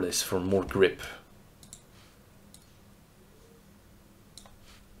 Lower this for more grip.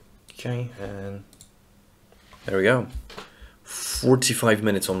 Okay, and there we go. 45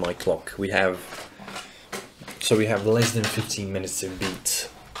 minutes on my clock. We have less than 15 minutes to beat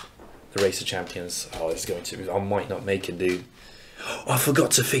the Racer Champions. Oh, it's going to... I might not make it, dude. Oh, I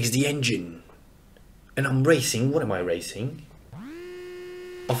forgot to fix the engine. And I'm racing. What am I racing?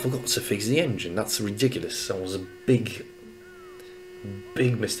 I forgot to fix the engine. That's ridiculous. That was a big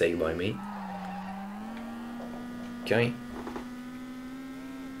mistake by me. Okay.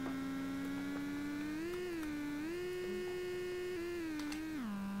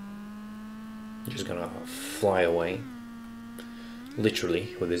 Just gonna fly away,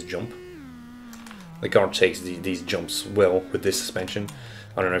 literally, with this jump. The car takes these jumps well with this suspension.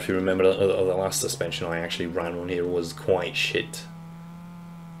 I don't know if you remember the last suspension I actually ran on here was quite shit.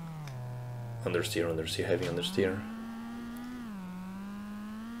 Understeer, heavy understeer.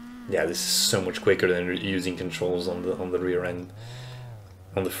 Yeah, this is so much quicker than using controls on the rear end,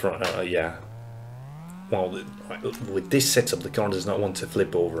 on the front. Yeah. Well, with this setup, the car does not want to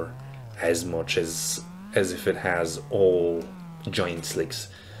flip over as much as if it has all giant slicks.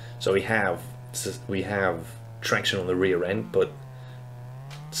 So we have traction on the rear end, but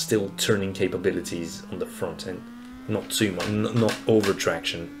still turning capabilities on the front end. Not too much, not over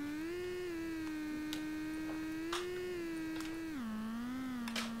traction.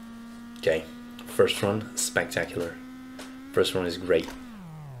 Okay, first run, spectacular. First run is great.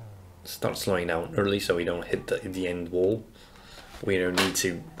 Start slowing down early so we don't hit the end wall. We don't need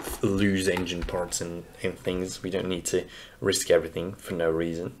to lose engine parts and things. We don't need to risk everything for no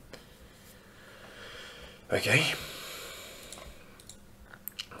reason. Okay.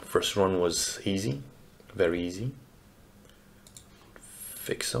 First run was easy, very easy.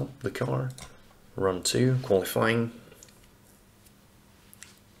 Fix up the car. Run 2, qualifying.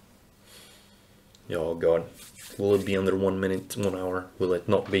 Oh god, will it be under 1 minute, 1 hour? Will it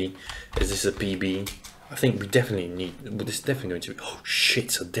not be? Is this a PB? I think we definitely need, but this is definitely going to be, oh shit,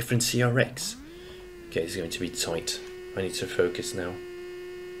 it's a different CRX. Okay, it's going to be tight. I need to focus now.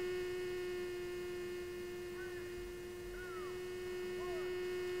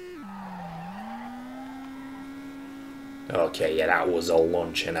 Okay, yeah, that was a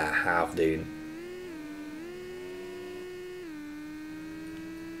launch and a half, dude.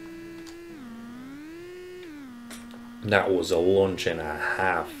 That was a launch and a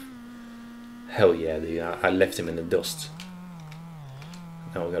half. Hell yeah, dude. I left him in the dust.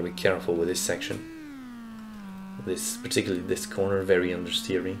 Now we gotta be careful with this section. Particularly this corner, very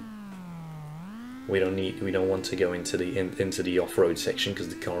understeery. We don't want to go into the off-road section because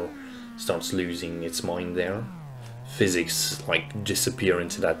the car starts losing its mind there. Physics like disappear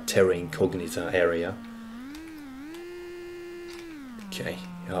into that terra incognita area. Okay.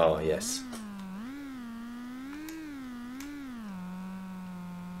 Oh yes.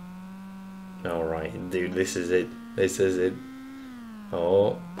 Alright, dude, this is it. This is it.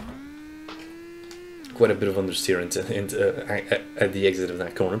 Oh. Quite a bit of understeer at the exit of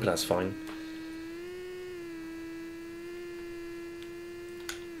that corner, but that's fine.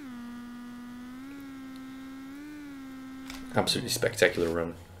 Absolutely spectacular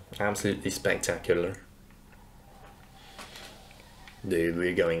run. Absolutely spectacular. Dude,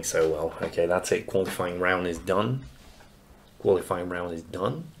 we're going so well. Okay, that's it. Qualifying round is done. Qualifying round is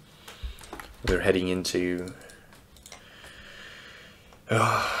done. We're heading into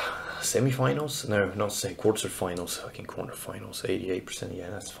semi-finals? No, not say quarter-finals. Fucking quarter-finals. 88%.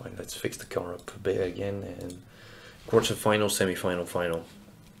 Yeah, that's fine. Let's fix the car up a bit again. And quarter-final, semi-final, final.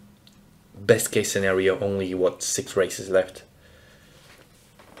 Best case scenario, only what, 6 races left.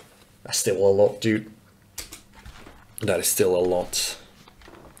 That's still a lot, dude. That is still a lot.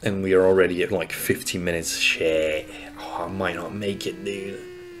 And we are already at like 50 minutes. Shit. Oh, I might not make it, dude.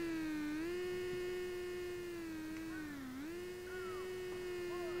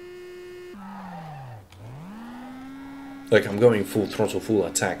 Like, I'm going full throttle, full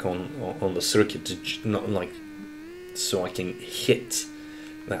attack on the circuit to not like so I can hit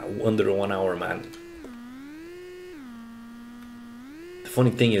that under 1 hour, man. The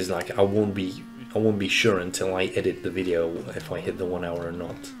funny thing is, like, I won't be sure until I edit the video if I hit the 1 hour or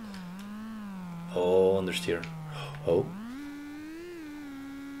not. Oh, understeer. Oh.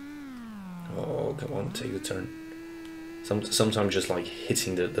 Oh, come on, take the turn. Sometimes just like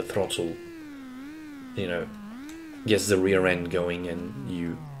hitting the throttle, you know, gets the rear end going and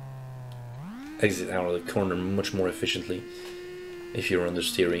you exit out of the corner much more efficiently if you're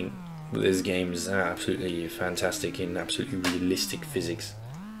understeering. This game is absolutely fantastic in absolutely realistic physics.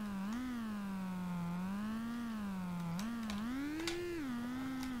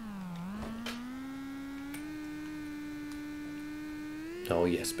 Oh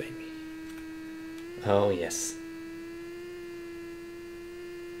yes, baby. Oh yes.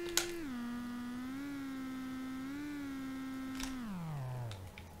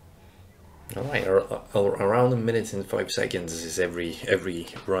 Alright, around a minute and 5 seconds is every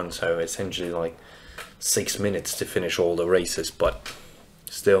run, so essentially like 6 minutes to finish all the races, but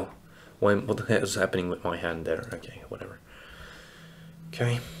still, what the hell is happening with my hand there? Okay, whatever.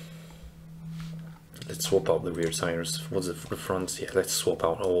 Okay. Let's swap out the rear tires. What's the front? Yeah, let's swap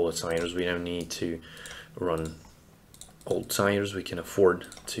out all the tires. We don't need to run old tires. We can afford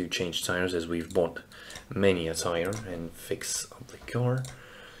to change tires as we've bought many a tire and fix up the car.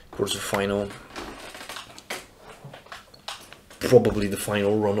 Quarter-final. Probably the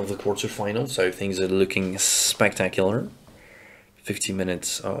final run of the quarter-final, so things are looking spectacular. 50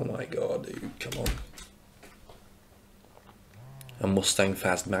 minutes. Oh my god, dude, come on. A Mustang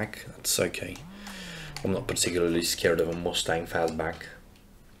fastback. That's okay. I'm not particularly scared of a Mustang fastback.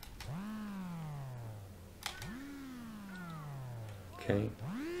 Okay.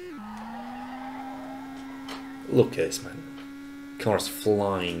 Look at this, man. Car's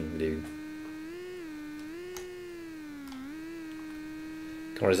flying, dude.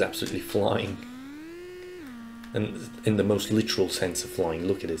 Car is absolutely flying. And in the most literal sense of flying.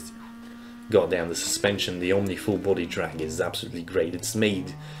 Look at this. Goddamn, the suspension, the Omni full body drag is absolutely great. It's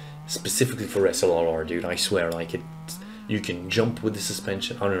made specifically for SLR, dude. I swear, like you can jump with the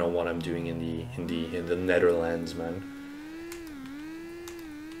suspension. I don't know what I'm doing in the Netherlands, man.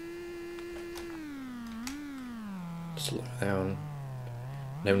 Slow down.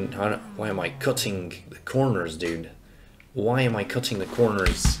 No, why am I cutting the corners, dude? Why am I cutting the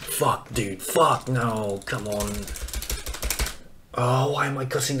corners? Fuck, dude. Fuck, no. Come on. Oh, why am I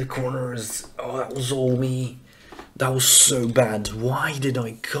cutting the corners? Oh, that was all me. That was so bad. Why did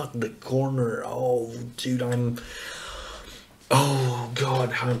I cut the corner? Oh, dude, oh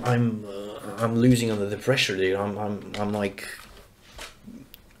god, I'm losing under the pressure, dude. I'm like,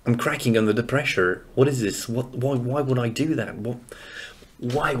 I'm cracking under the pressure. What is this? Why would I do that?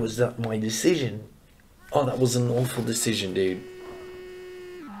 Why was that my decision? Oh, that was an awful decision, dude.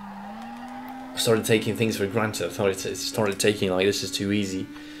 I started taking things for granted. I started taking like, this is too easy,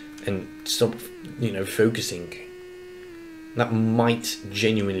 and stop, you know, focusing. That might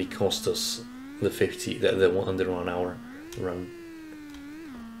genuinely cost us the 50, the under 1 hour run.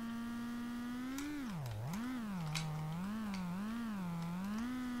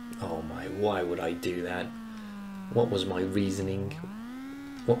 Oh my, why would I do that? What was my reasoning?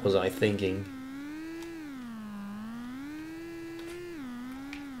 What was I thinking?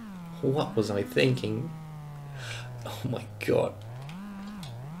 What was I thinking? Oh my god.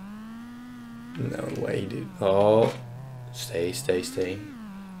 No way, dude. Oh. Stay.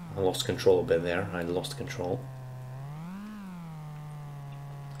 I lost control a bit there. I lost control.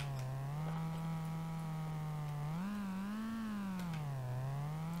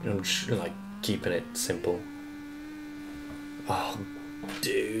 I'm just like keeping it simple. Oh,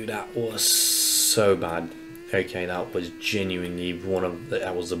 dude, that was so bad. Okay, that was genuinely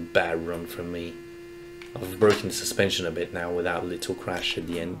that was a bad run from me. I've broken the suspension a bit now with that little crash at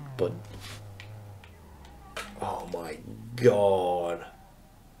the end, but Oh my god.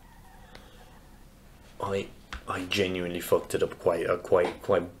 I genuinely fucked it up quite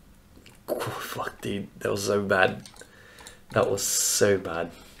fuck, dude, that was so bad. That was so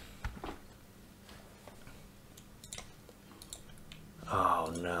bad.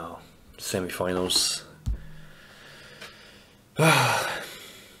 Oh no. Semi-finals.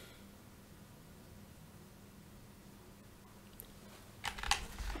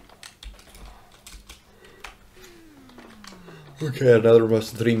 Okay, another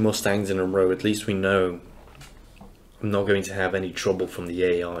 3 Mustangs in a row. At least we know I'm not going to have any trouble from the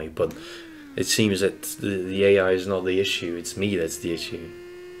AI, but it seems that the AI is not the issue, it's me that's the issue.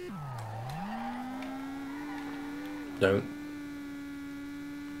 Don't.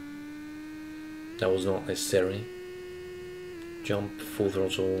 That was not necessary. Jump, full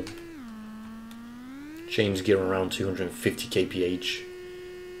throttle. Change gear around 250 kph.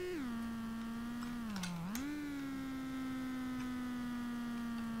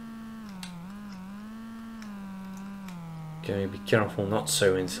 Okay, be careful, not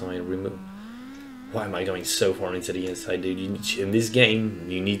so inside. Remove. Why am I going so far into the inside, dude? In this game,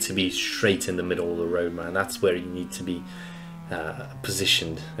 you need to be straight in the middle of the road, man. That's where you need to be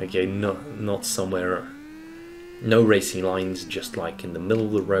positioned. Okay, not somewhere. No racing lines, just like in the middle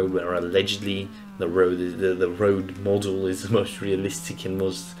of the road, where allegedly the road model is the most realistic and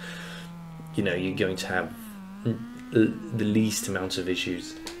most, you know, you're going to have the least amount of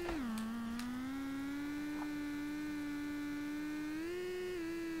issues.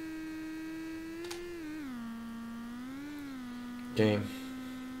 Okay.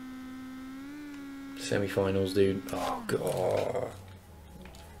 Semi-finals, dude. Oh god.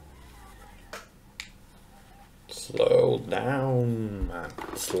 Slow down, man.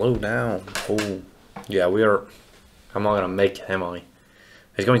 Slow down. Oh, yeah, I'm not gonna make it, am I?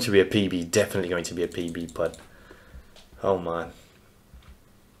 It's going to be a PB. Definitely going to be a PB, but oh man.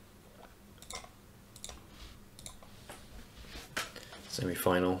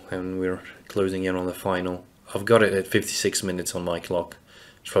 Semi-final, and we're closing in on the final. I've got it at 56 minutes on my clock.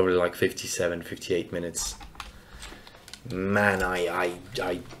 It's probably like 57, 58 minutes. Man,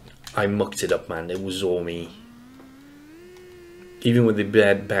 I mucked it up, man. It was all me. Even with the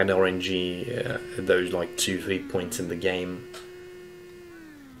bad RNG, those like 2-3 points in the game.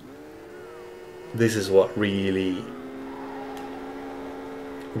 This is what really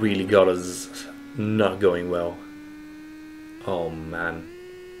got us not going well. Oh man.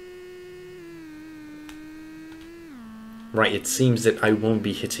 Right, it seems that I won't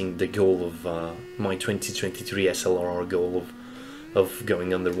be hitting the goal of my 2023 SLR goal of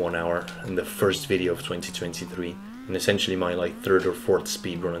going under 1 hour in the first video of 2023, and essentially my like 3rd or 4th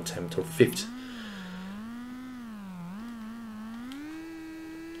speedrun attempt, or 5th.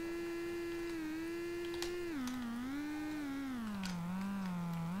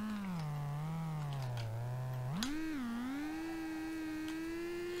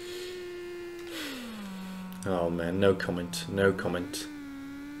 Oh man, no comment, no comment.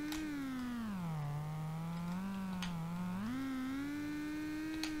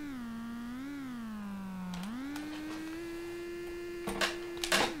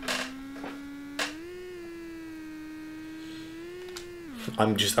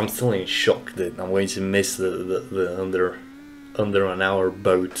 I'm still in shock that I'm going to miss the under an hour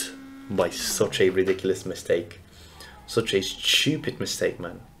boat by such a ridiculous mistake. Such a stupid mistake,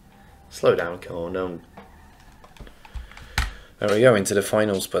 man. Slow down, come on, don't. There we go, into the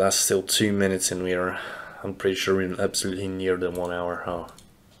finals, but that's still 2 minutes and I'm pretty sure we're absolutely near the 1 hour. Oh.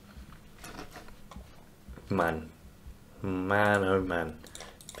 Man, oh man.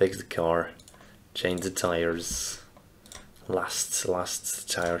 Fix the car, change the tires, last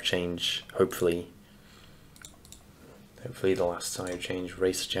tire change, hopefully the last tire change,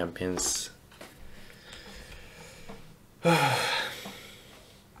 race champions.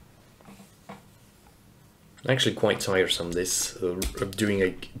 Actually quite tiresome, this doing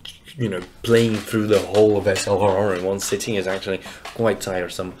a, you know, playing through the whole of SLR in one sitting is actually quite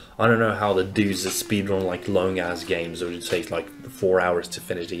tiresome. I don't know how the dudes that speedrun like long ass games, or it takes like 4 hours to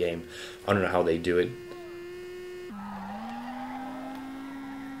finish the game. I don't know how they do it,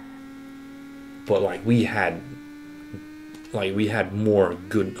 but like we had more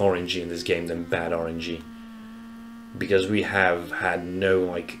good RNG in this game than bad RNG, because we have had no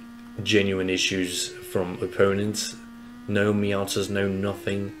like genuine issues from opponents, no Miatas, no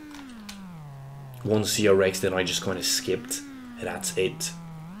nothing. One CRX that I just kind of skipped, and that's it.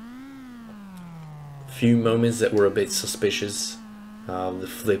 Few moments that were a bit suspicious, the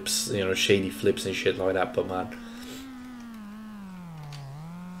flips, you know, shady flips and shit like that, but man,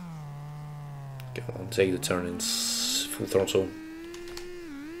 Go on, take the turn in full throttle.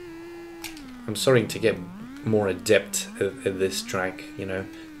 I'm starting to get more adept at this track, you know,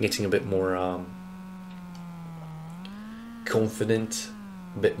 getting a bit more confident,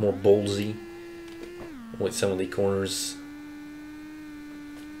 a bit more ballsy with some of the corners.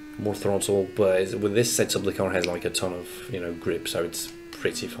 More throttle, but with this setup the car has like a ton of, you know, grip, so it's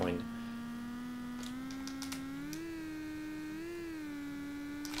pretty fine.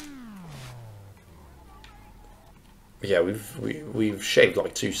 Yeah, we've shaved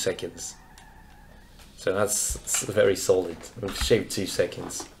like 2 seconds, so that's very solid. We've shaved 2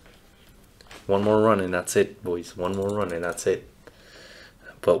 seconds. One more run and that's it, boys. One more run and that's it.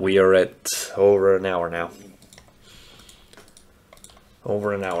 But we are at over an hour now.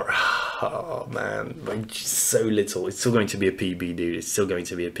 Over an hour. Oh man, like so little. It's still going to be a PB, dude. It's still going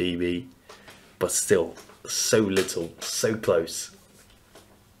to be a PB, but still so little, so close.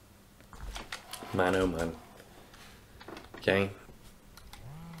 Man, oh man. Okay.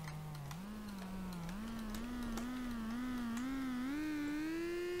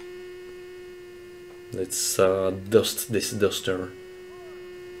 Let's dust this duster.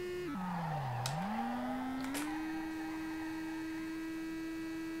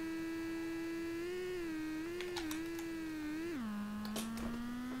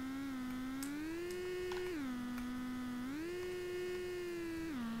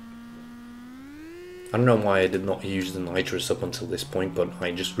 I don't know why I did not use the nitrous up until this point, but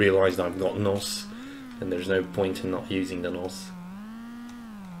I just realized I've got NOS and there's no point in not using the NOS.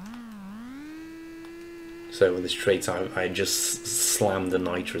 So with the straight time I just slammed the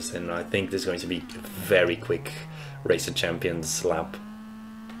nitrous in. I think there's going to be a very quick Race of Champions lap.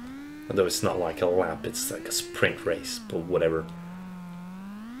 Although it's not like a lap, it's like a sprint race, but whatever.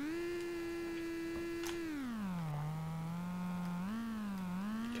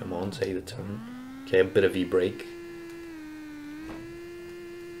 Come on, take the turn. Okay, a bit of e-brake.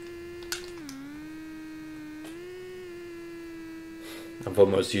 I've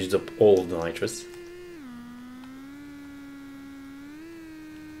almost used up all of the nitrous.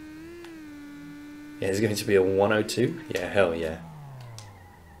 Yeah, it's going to be a 102. Yeah, hell yeah.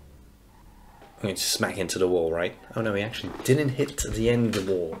 I'm going to smack into the wall, right? Oh no, he actually didn't hit the end of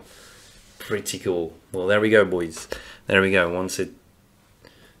the wall. Pretty cool. Well, there we go, boys. There we go. Once it...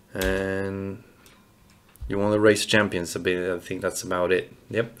 And... You want the Race Champions a bit, I think that's about it.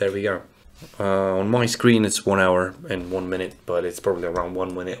 Yep, there we go. On my screen it's 1 hour and 1 minute, but it's probably around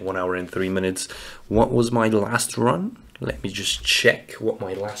 1 minute, 1 hour and 3 minutes. What was my last run? Let me just check what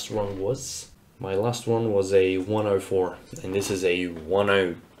my last run was. My last one was a 104, and this is a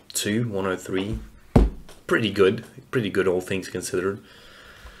 102, 103. Pretty good all things considered.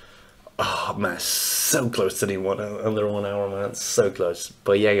 Oh man, so close to the under 1 hour, man, so close.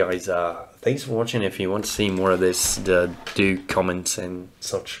 But yeah guys, thanks for watching. If you want to see more of this, do comment and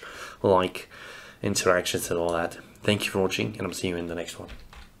such, like interactions and all that. Thank you for watching, and I'll see you in the next one.